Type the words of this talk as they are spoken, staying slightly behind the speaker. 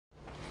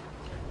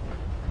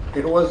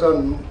it was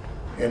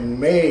in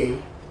May,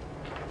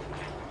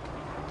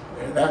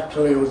 and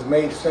actually it was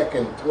May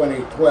 2nd,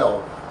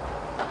 2012,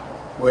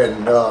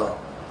 when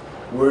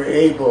we're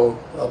able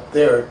up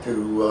there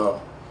to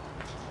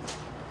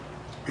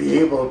be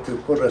able to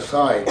put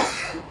aside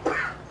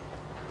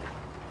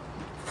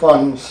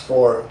funds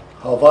for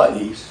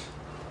Hawaii's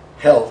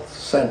health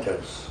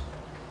centers.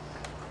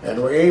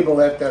 And we're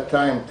able at that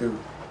time to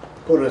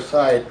put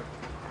aside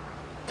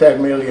 $10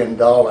 million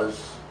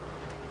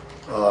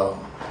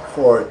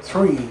for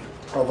 3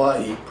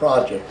 Hawaii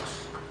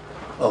projects,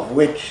 of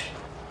which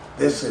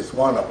this is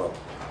one of them.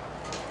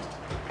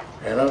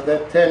 And of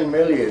that 10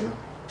 million,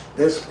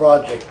 this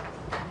project,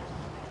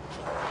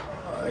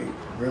 I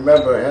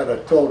remember, had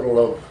a total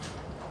of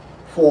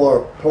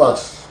 4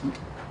 plus,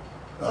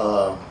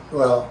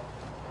 well,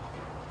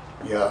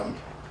 yeah,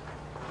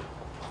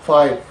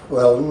 5,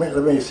 well, let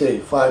me say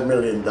 $5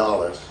 million.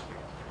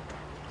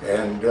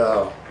 And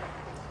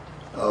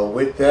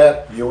with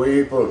that, you were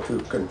able to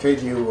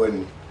continue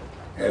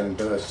and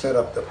set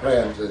up the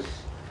plans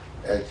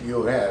as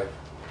you have.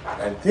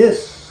 And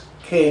this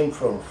came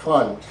from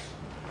funds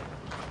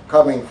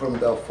coming from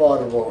the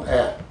Affordable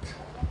Act.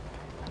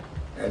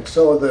 And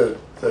so the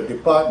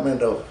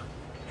Department of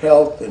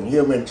Health and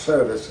Human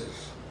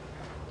Services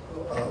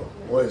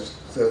was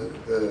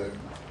the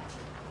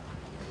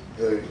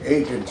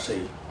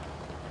agency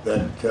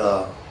that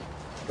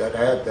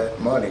had that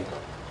money.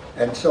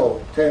 And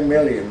so 10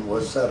 million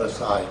was set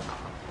aside.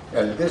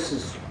 And this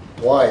is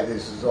why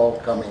this is all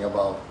coming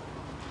about.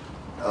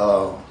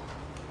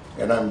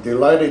 And I'm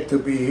delighted to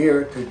be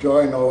here to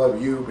join all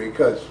of you,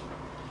 because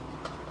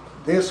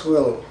this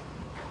will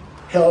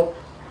help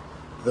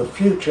the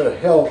future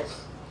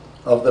health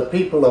of the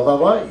people of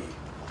Hawaii.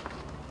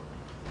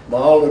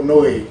 Mahalo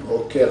nui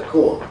o ke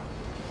akua.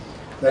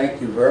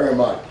 Thank you very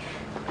much.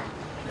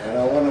 And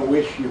I want to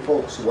wish you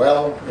folks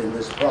well in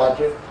this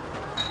project,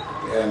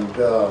 and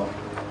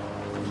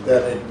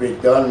that it be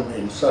done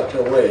in such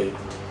a way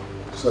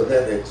so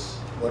that it's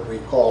what we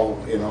call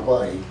in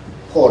Hawaii,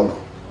 pono.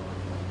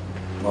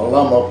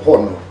 Malama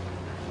pono.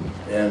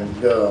 And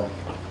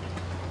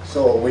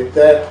so with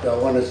that, I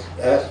want to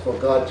ask for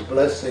God's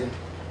blessing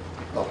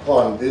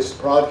upon this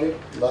project,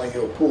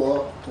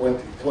 La'iopua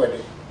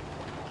 2020,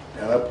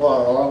 and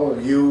upon all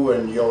of you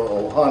and your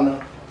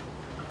ohana,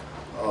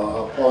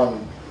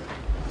 upon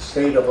the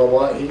state of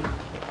Hawaii,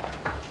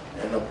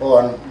 and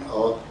upon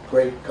our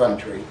great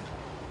country,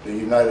 the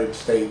United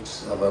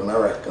States of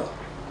America.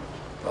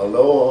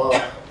 Aloha,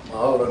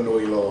 mahalo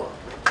nui loa.